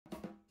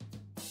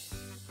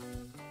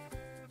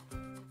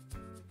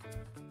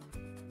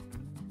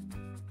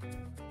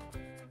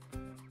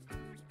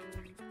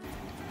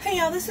Hey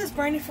y'all, this is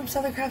Brandy from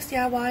Southern Crafts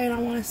DIY, and I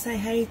want to say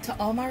hey to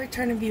all my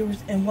returning viewers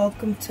and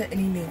welcome to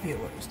any new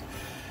viewers.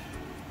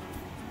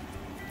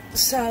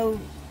 So,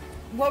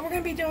 what we're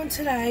going to be doing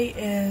today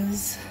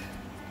is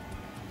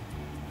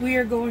we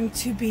are going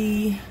to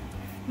be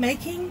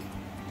making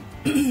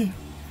a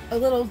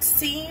little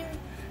scene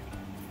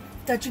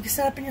that you can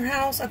set up in your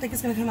house. I think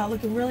it's going to come out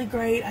looking really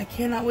great. I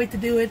cannot wait to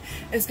do it.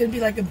 It's going to be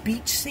like a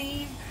beach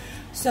scene.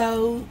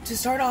 So, to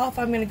start off,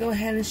 I'm going to go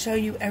ahead and show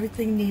you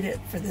everything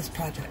needed for this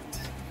project.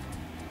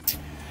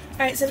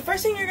 Alright, so the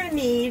first thing you're going to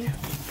need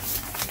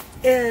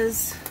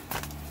is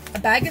a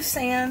bag of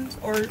sand,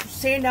 or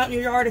sand out in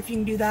your yard if you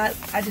can do that.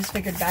 I just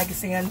figured bag of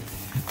sand,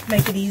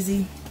 make it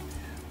easy.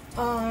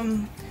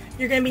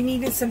 You're going to be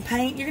needing some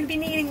paint. You're going to be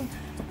needing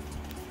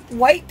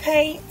white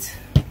paint,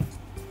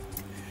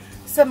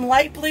 some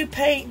light blue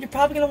paint. You're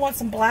probably going to want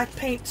some black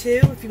paint too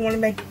if you want to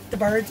make the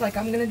birds like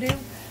I'm going to do.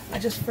 I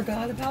just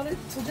forgot about it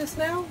till just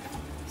now.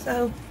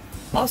 So,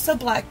 also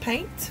black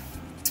paint.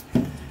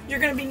 You're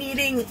going to be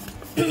needing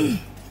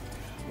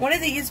one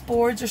of these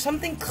boards or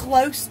something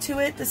close to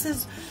it. This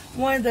is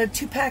one of the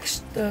two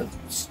packs of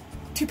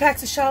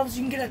shelves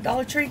you can get at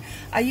Dollar Tree.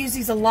 I use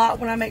these a lot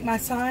when I make my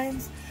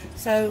signs.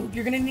 So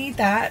you're going to need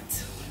that.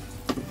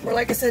 Or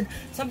like I said,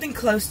 something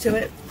close to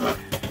it.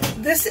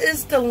 This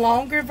is the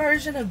longer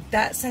version of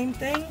that same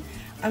thing.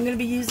 I'm going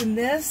to be using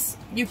this.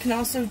 You can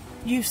also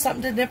use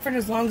something different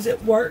as long as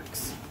it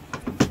works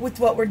with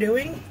what we're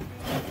doing.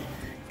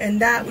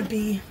 And that would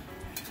be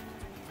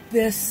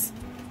this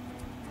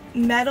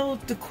metal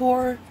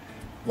decor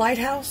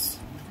lighthouse.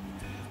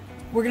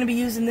 We're going to be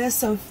using this,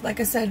 so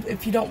like I said,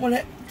 if you don't want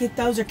to get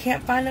those or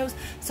can't find those,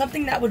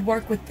 something that would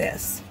work with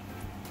this.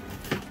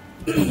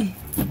 You're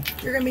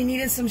going to be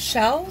needing some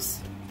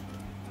shells,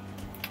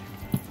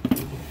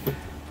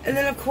 and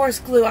then of course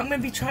glue. I'm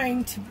going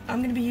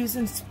to be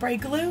using spray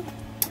glue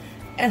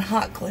and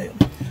hot glue.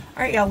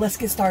 Alright y'all, let's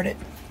get started.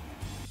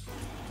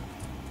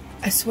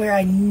 I swear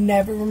I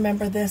never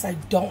remember this. I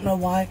don't know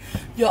why.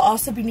 You'll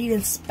also be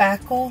needing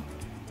spackle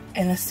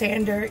and a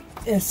sander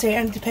and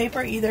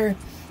sandpaper, either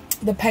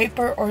the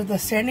paper or the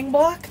sanding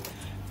block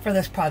for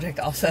this project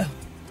also.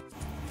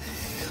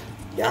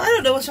 Yeah, I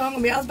don't know what's wrong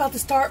with me. I was about to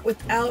start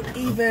without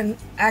even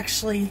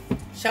actually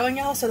showing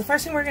y'all. So the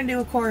first thing we're going to do,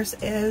 of course,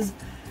 is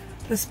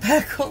the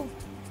spackle.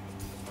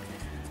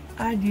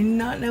 I do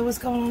not know what's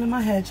going on in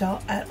my head,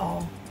 y'all, at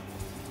all.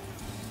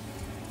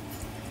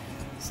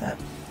 So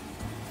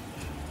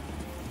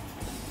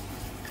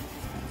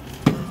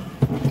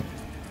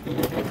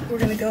we're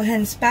going to go ahead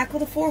and spackle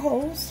the 4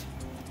 holes.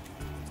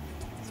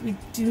 We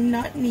do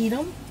not need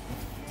them.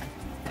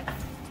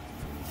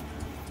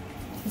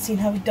 You see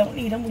how we don't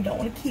need them? We don't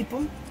want to keep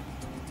them.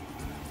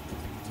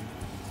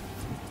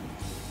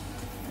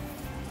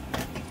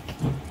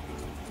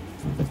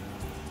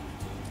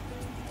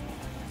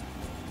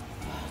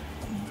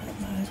 Not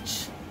that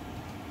much.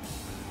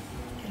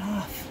 Get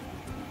off.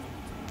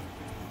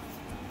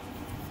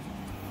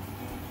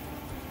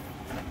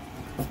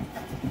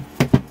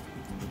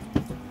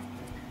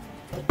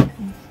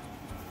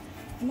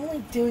 I'm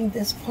only doing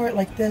this part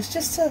like this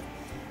just to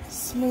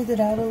smooth it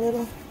out a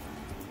little.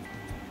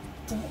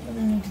 Don't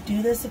really need to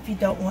do this if you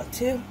don't want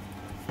to.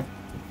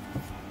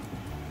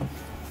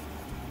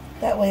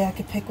 That way I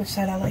could pick which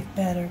side I like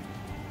better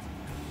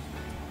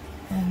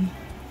and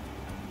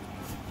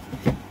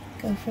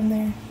go from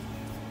there.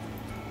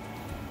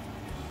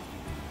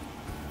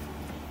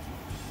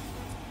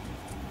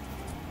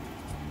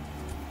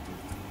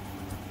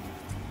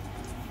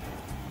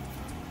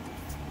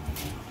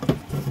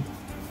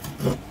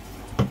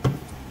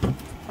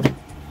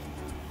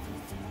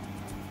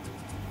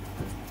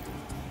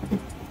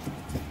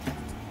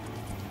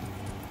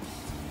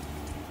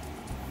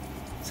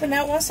 So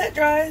now once that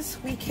dries,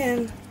 we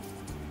can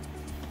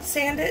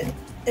sand it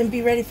and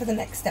be ready for the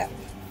next step.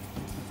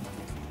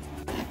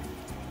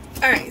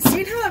 Alright,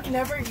 see how I've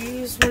never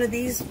used one of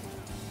these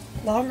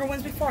longer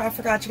ones before? I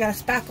forgot you gotta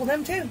spackle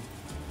them too.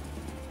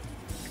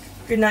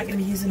 You're not gonna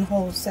be using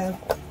holes, so.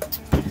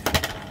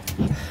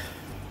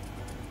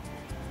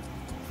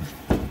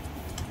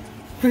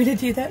 We're gonna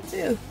do that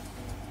too.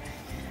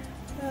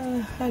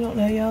 I don't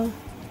know, y'all.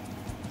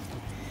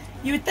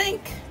 You would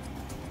think,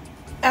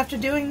 after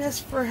doing this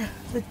for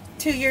the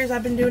 2 years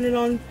I've been doing it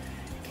on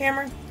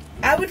camera,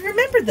 I would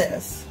remember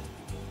this.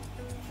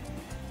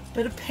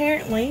 But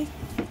apparently,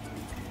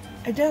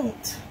 I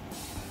don't.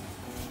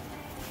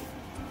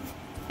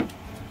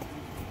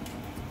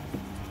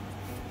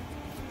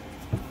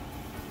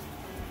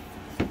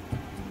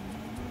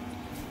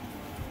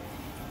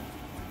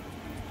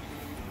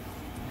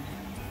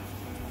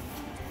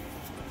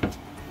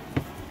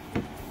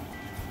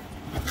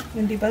 I'm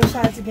going to do both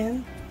sides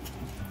again,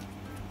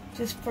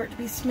 just for it to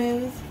be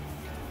smooth,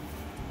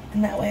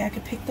 and that way I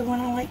could pick the one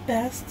I like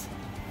best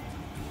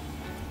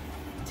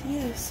to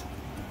use.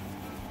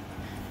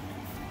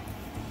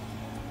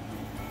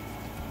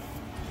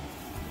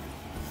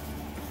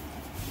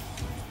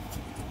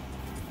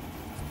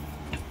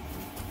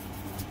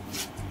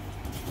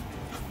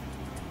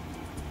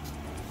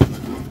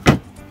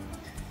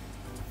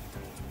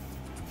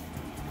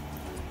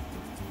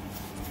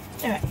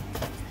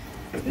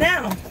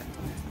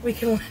 we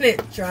can let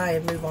it dry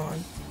and move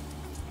on.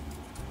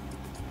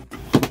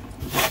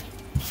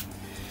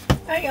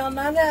 Alright y'all,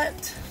 now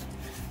that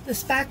the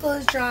spackle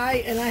is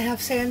dry and I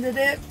have sanded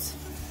it,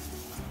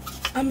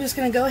 I'm just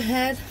going to go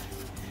ahead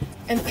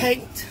and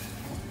paint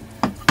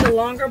the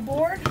longer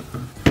board.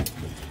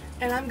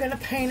 And I'm going to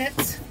paint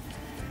it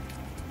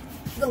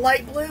the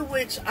light blue,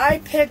 which I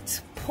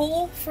picked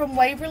Pool from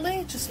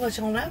Waverly, just to let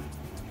y'all know.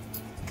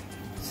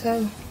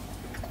 So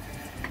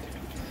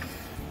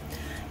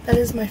that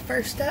is my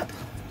first step.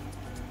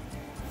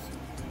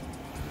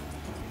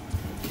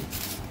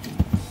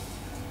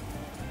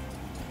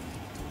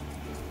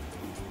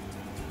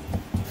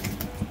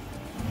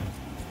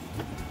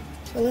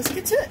 So let's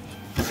get to it.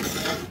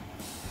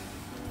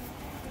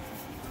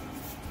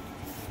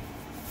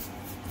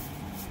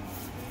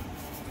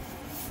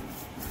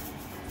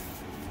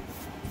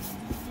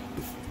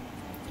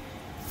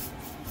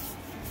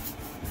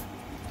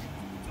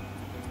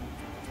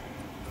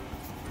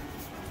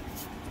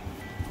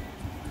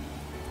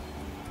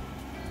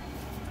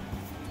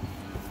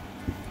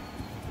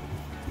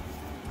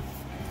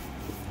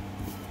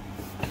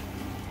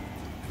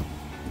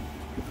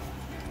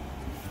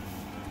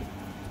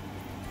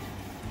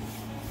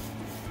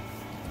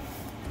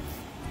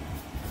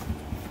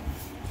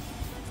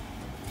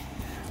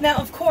 Now,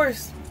 of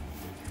course,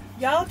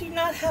 y'all do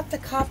not have to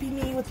copy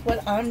me with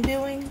what I'm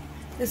doing.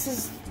 This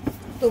is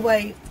the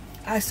way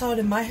I saw it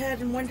in my head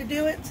and wanted to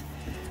do it.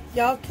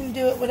 Y'all can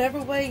do it whatever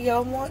way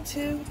y'all want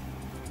to.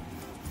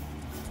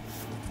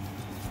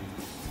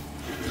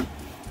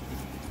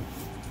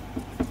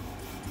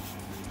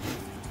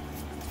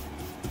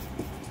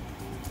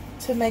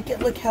 To make it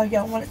look how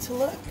y'all want it to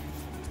look.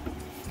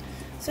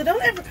 So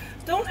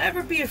don't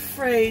ever be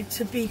afraid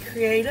to be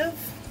creative.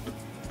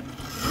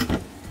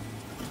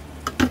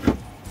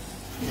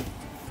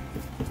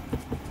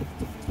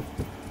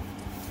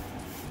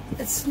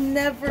 It's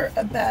never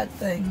a bad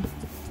thing.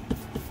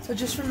 So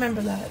just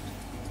remember that.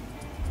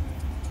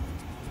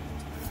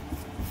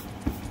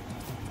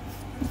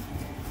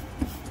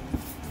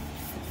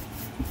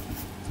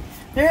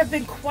 There have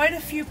been quite a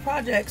few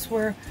projects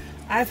where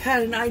I've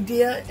had an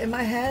idea in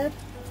my head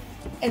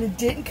and it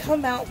didn't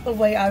come out the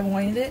way I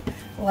wanted it.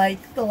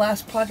 Like the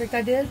last project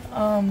I did,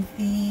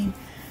 the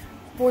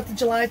 4th of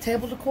July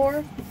table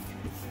decor.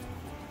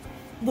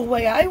 The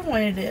way I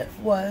wanted it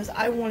was,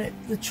 I wanted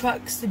the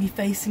trucks to be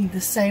facing the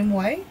same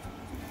way.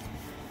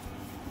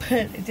 But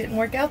it didn't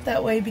work out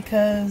that way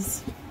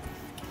because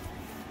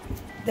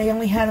they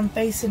only had them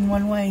facing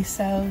one way,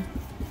 so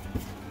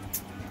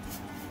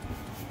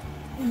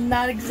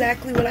not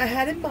exactly what I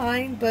had in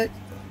mind, but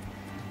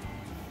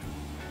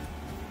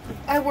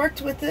I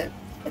worked with it.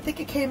 I think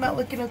it came out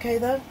looking okay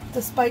though,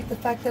 despite the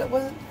fact that it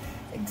wasn't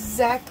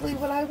exactly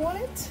what I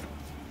wanted.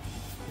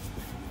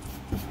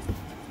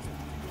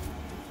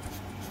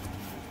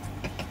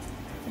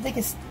 I think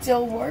it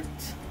still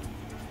worked.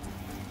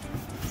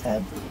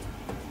 So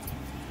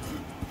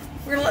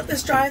we're gonna let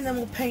this dry and then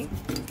we'll paint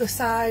the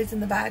sides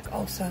and the back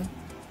also.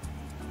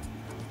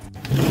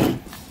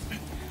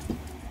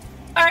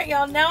 Alright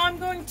y'all, now I'm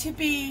going to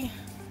be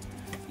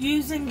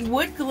using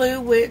wood glue,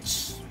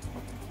 which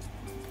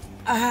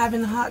I have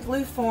in the hot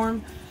glue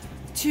form,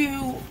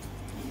 to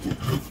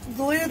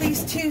glue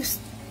these two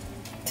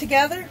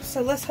together.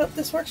 So let's hope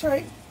this works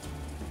right.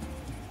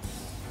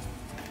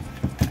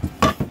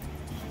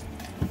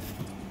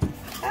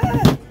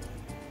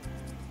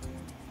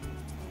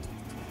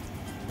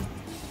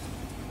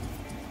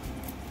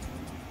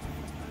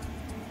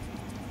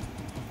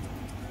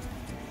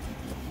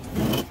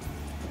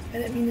 I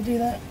didn't mean to do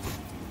that.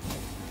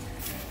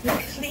 Let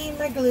me clean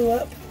my glue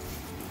up.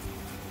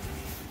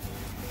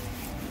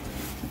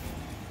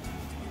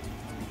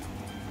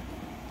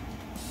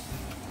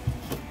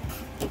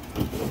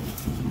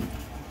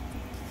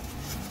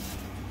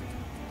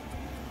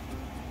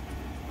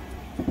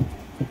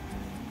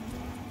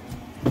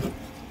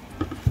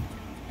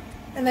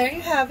 And there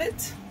you have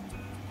it.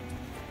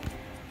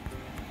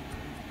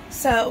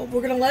 So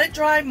we're going to let it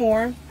dry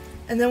more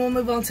and then we'll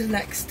move on to the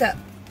next step.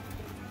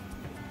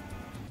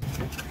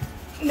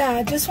 Now,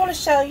 I just want to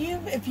show you,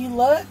 if you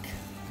look,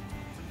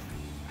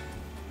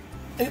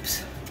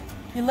 oops,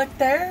 you look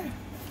there,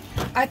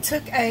 I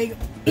took a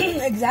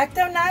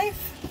X-Acto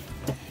knife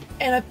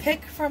and a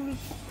pick from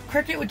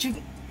Cricut, which you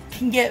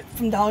can get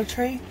from Dollar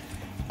Tree,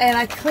 and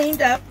I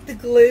cleaned up the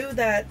glue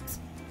that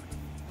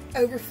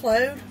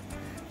overflowed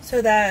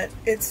so that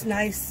it's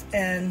nice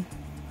and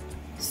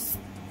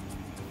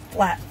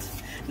flat.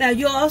 Now,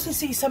 you'll also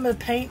see some of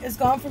the paint is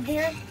gone from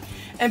here.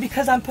 And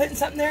because I'm putting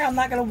something there, I'm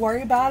not going to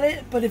worry about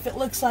it. But if it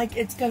looks like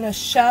it's going to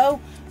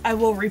show, I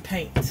will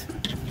repaint.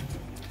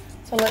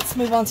 So let's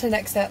move on to the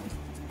next step.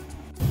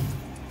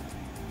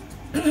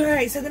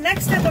 Alright, so the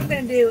next step I'm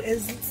going to do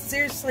is,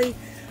 seriously,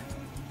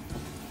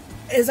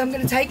 I'm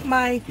going to take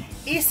my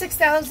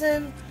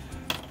E6000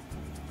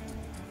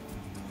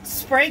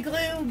 spray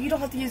glue. You don't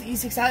have to use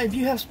E6000 if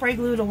you have spray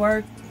glue to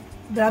work.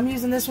 But I'm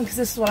using this one because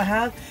this is what I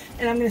have.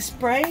 And I'm going to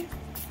spray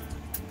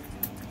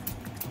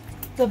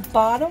the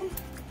bottom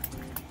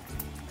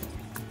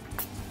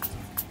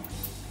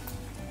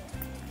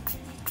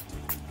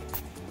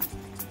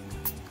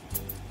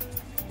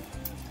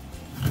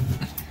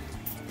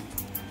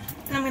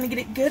going to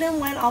get it good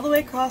and wet all the way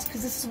across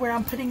because this is where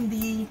I'm putting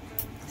the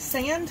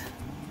sand.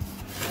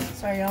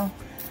 Sorry, y'all.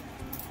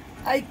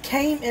 I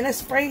came in a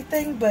spray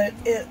thing, but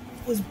it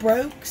was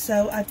broke,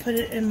 so I put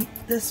it in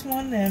this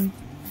one, and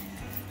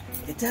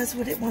it does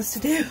what it wants to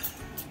do.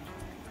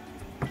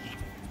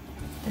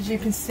 As you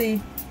can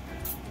see.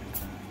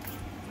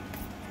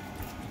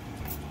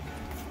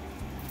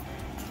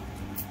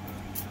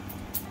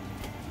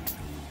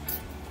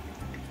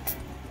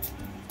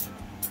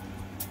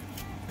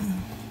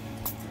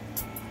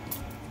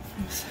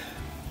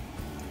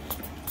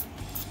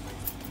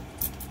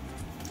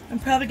 I'm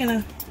probably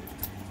gonna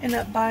end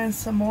up buying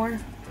some more.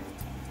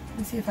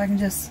 Let's see if I can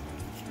just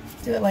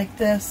do it like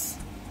this,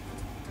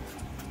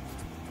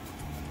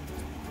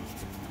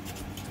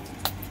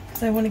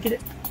 because I want to get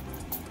it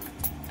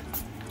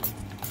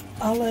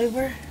all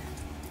over.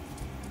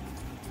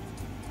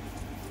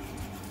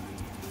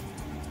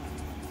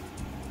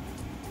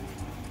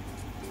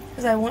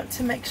 Because I want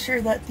to make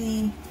sure that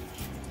the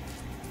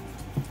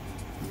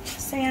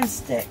sand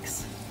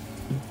sticks.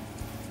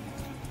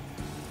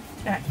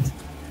 Alright.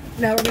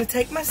 Now we're going to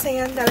take my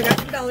sand that I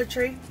got from Dollar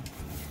Tree.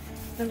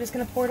 I'm just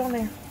going to pour it on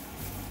there.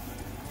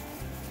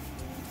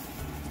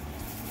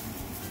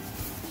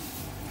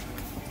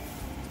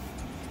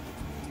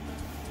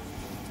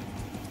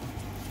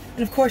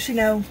 And of course, you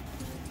know,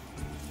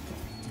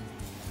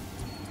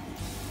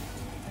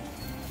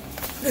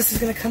 this is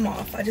going to come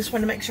off. I just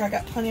want to make sure I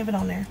got plenty of it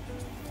on there.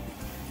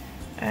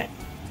 Alright.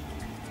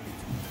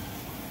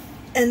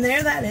 And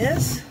there that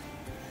is.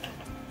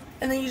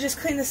 And then you just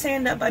clean the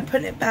sand up by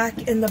putting it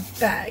back in the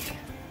bag.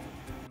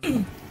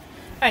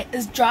 Alright,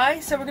 it's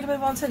dry, so we're going to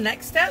move on to the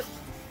next step.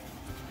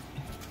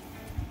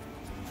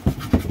 I'm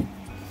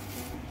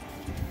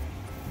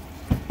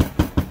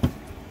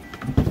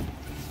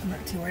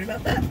not too worried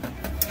about that.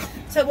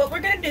 So what we're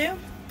going to do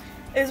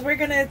is we're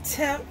going to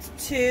attempt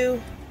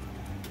to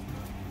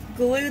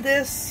glue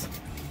this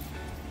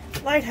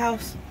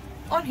lighthouse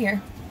on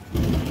here.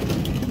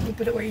 Let me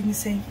put it where you can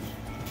see.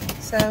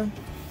 So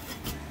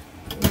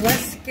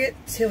let's get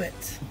to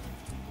it.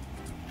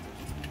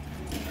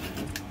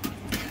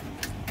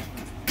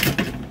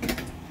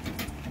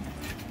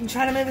 I'm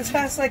trying to move as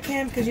fast as I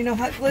can because you know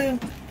hot glue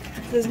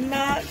does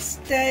not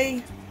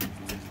stay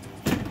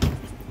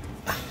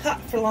hot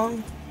for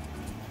long.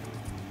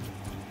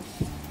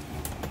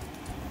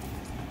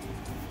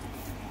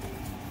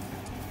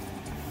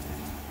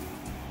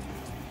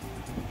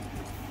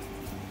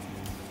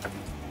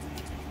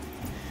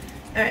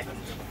 Alright.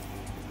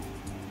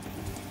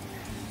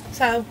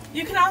 So,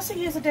 you can also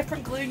use a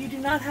different glue. You do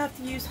not have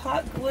to use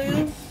hot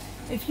glue.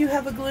 If you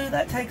have a glue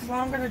that takes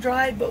longer to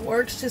dry but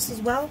works just as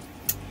well,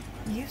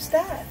 use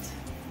that.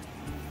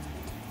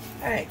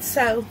 Alright,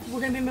 so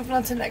we're going to be moving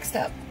on to the next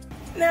step.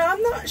 Now,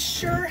 I'm not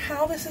sure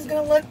how this is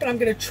going to look, but I'm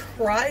going to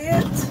try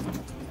it.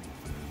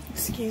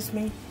 Excuse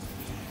me.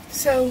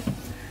 So,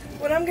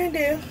 what I'm going to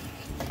do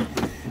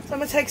is I'm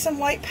going to take some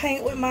white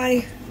paint with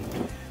my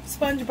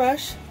sponge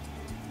brush.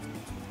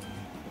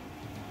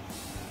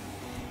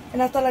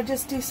 And I thought I'd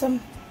just do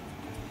some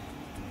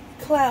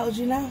clouds,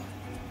 you know.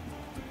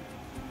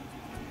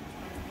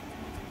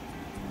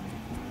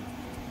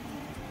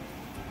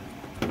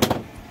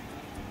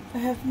 I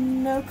have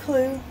no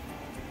clue.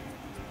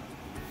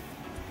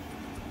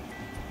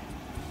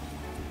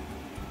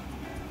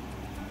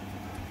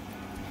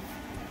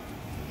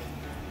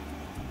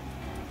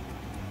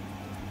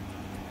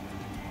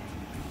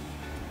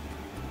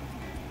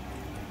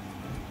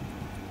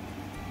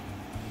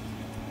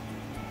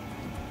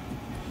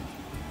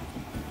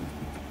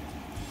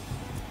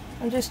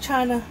 I'm just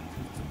trying to,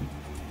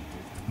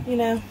 you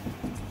know.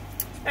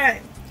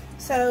 Alright,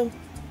 so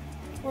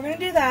we're going to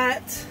do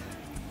that.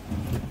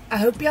 I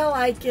hope y'all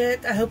like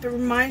it. I hope it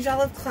reminds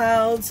y'all of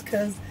clouds,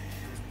 because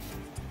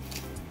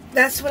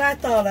that's what I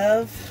thought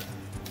of.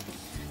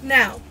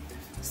 Now,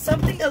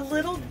 something a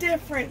little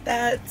different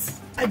that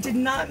I did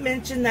not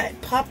mention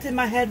that popped in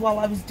my head while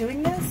I was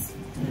doing this,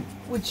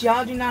 which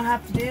y'all do not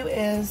have to do,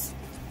 is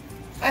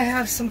I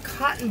have some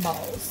cotton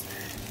balls.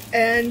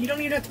 And you don't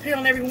even have to put it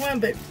on every one,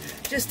 but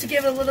just to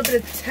give it a little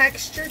bit of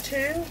texture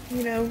too,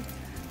 you know,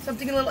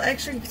 something a little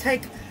extra, you can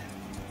take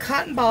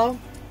cotton ball,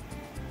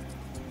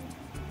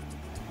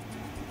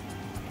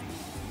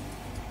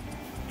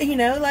 you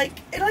know, like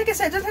I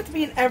said, it doesn't have to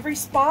be in every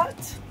spot.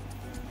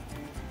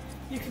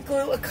 You could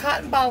glue a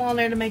cotton ball on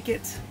there to make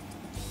it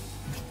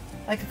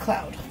like a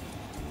cloud.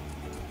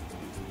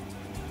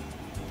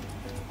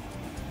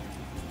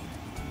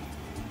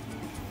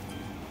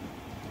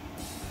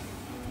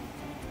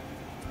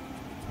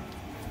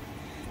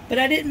 But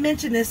I didn't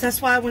mention this,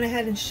 that's why I went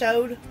ahead and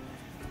showed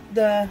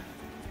the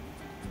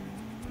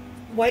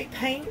white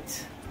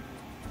paint.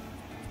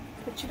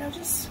 But you know,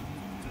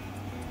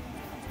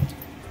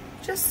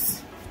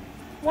 just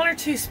one or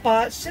two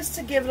spots, just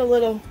to give it a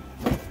little,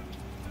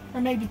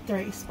 or maybe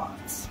 3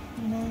 spots,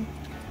 you know.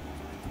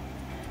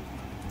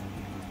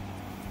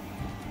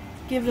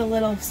 Give it a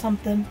little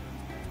something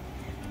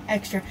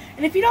extra.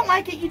 And if you don't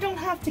like it, you don't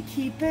have to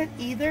keep it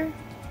either.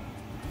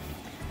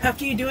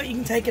 After you do it, you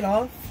can take it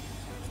off.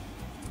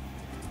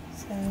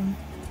 So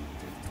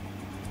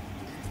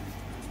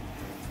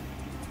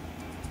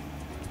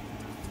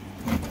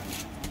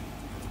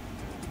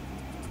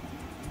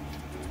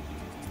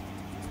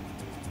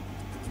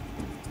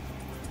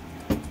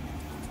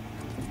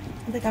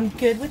I think I'm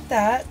good with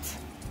that.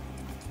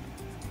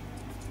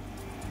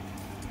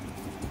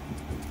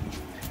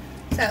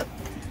 So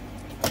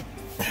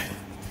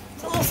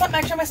it's a little something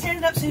extra. I'm going to stand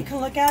it up so you can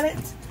look at it,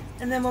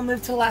 and then we'll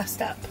move to the last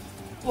step.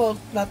 Well,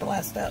 not the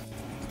last step.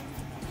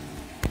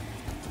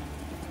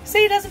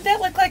 See, doesn't that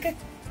look like a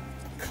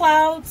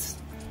clouds?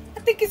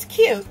 I think it's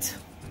cute.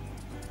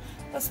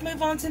 Let's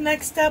move on to the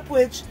next step,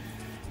 which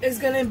is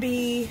going to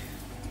be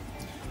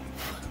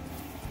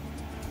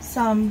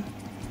some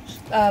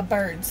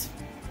birds.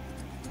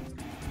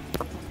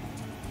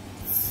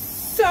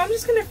 So I'm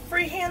just going to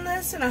freehand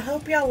this, and I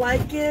hope y'all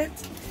like it.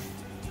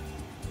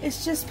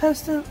 It's just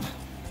supposed to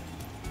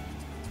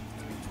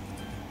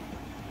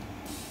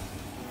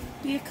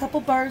be a couple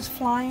birds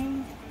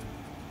flying.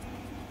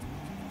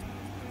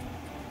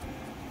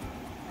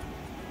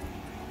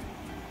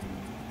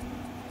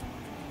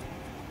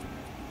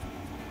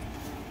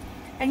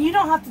 And you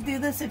don't have to do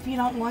this if you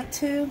don't want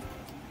to.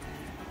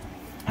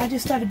 I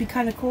just thought it'd be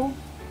kind of cool.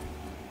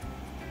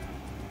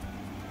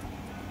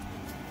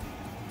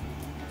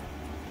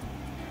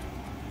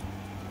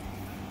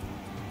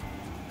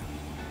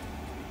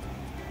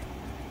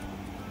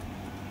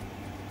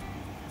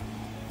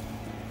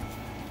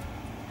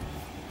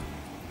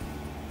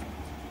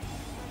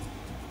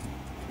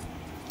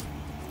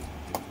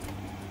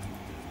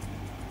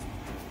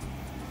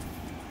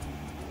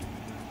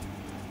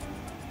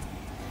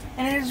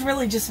 And it is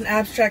really just an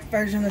abstract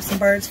version of some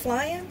birds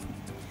flying.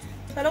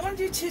 So I don't want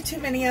to do too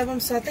many of them,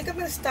 so I think I'm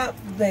going to stop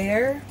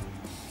there.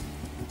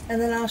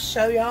 And then I'll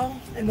show y'all,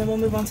 and then we'll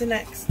move on to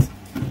next.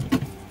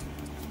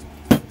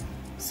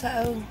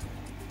 So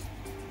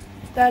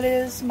that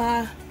is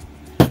my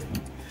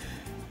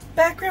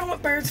background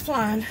with birds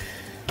flying.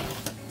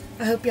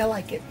 I hope y'all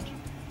like it.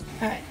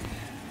 Alright.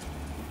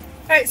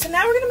 Alright, so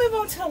now we're going to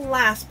move on to the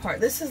last part.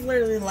 This is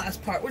literally the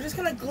last part. We're just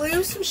going to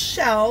glue some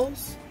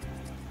shells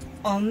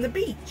on the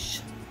beach.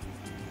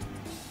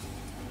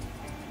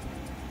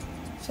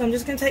 So I'm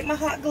just going to take my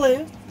hot glue,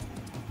 and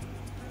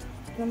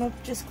I'm going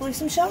to just glue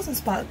some shells in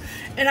spots.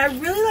 And I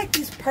really like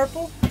these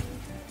purple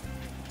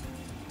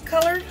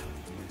colored,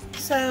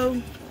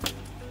 so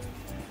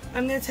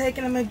I'm going to take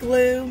and I'm going to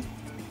glue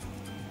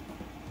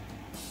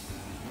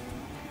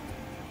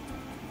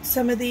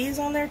some of these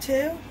on there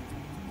too.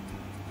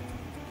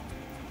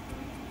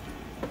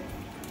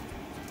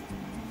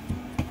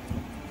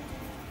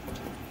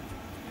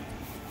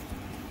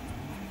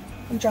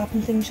 I'm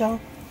dropping things, y'all.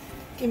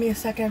 Give me a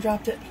second, I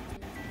dropped it.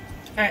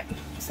 Alright,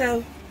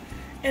 so,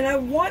 and I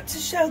want to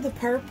show the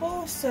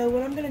purple, so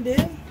what I'm going to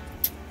do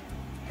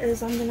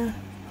is I'm going to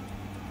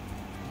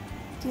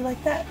do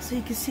like that, so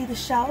you can see the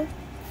shell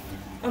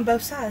on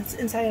both sides,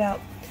 inside out.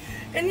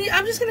 And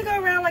I'm just going to go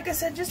around, like I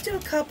said, just do a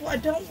couple. I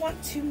don't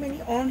want too many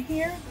on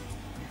here,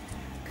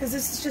 because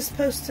this is just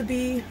supposed to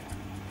be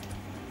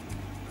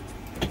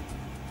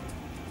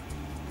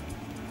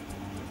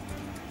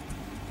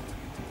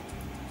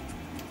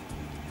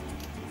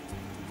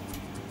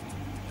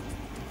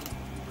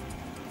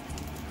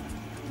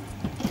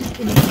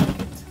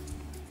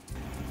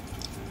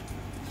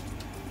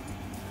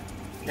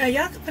now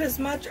y'all can put as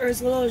much or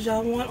as little as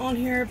y'all want on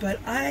here, but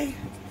I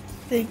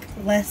think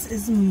less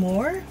is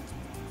more,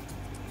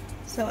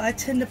 so I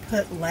tend to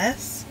put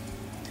less.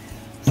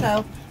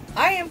 So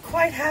I am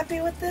quite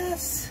happy with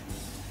this.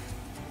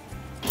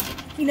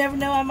 You never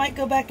know, I might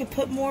go back and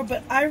put more,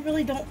 but I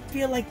really don't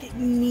feel like it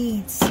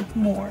needs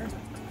more.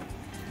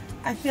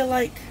 I feel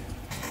like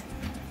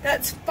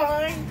that's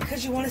fine,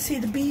 because you want to see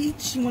the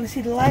beach, you want to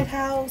see the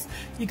lighthouse,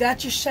 you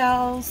got your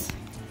shells.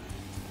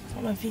 I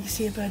don't know if you can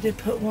see it, but I did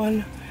put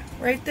one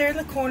right there in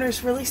the corner.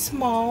 It's really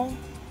small,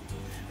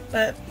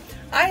 but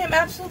I am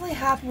absolutely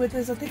happy with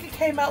this. I think it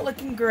came out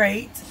looking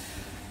great.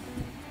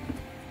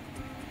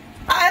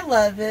 I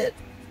love it.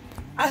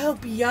 I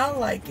hope y'all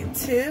like it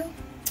too.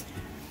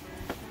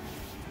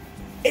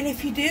 And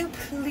if you do,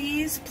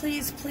 please,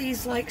 please,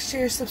 please like,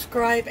 share,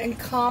 subscribe, and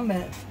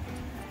comment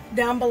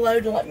down below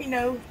to let me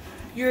know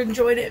you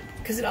enjoyed it,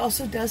 because it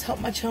also does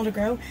help my channel to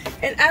grow.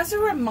 And as a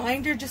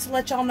reminder, just to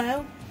let y'all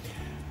know,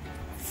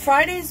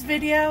 Friday's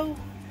video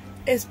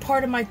is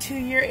part of my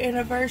 2-year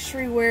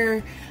anniversary,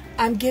 where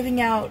I'm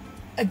giving out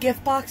a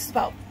gift box,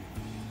 about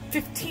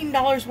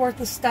 $15 worth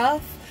of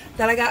stuff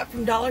that I got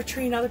from Dollar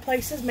Tree and other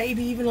places,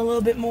 maybe even a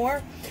little bit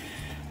more,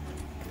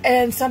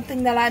 and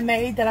something that I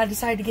made that I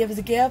decided to give as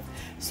a gift.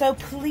 So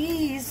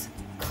please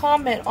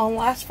comment on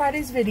last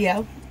Friday's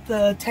video,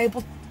 the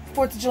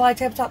 4th of July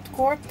tabletop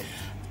decor,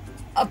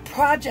 a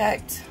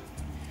project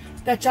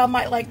that y'all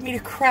might like me to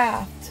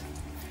craft,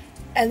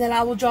 and then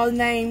I will draw the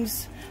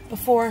names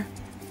before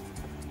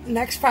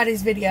next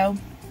Friday's video,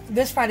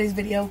 this Friday's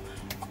video,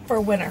 for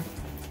winner.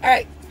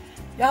 Alright,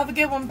 y'all have a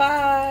good one.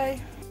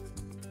 Bye.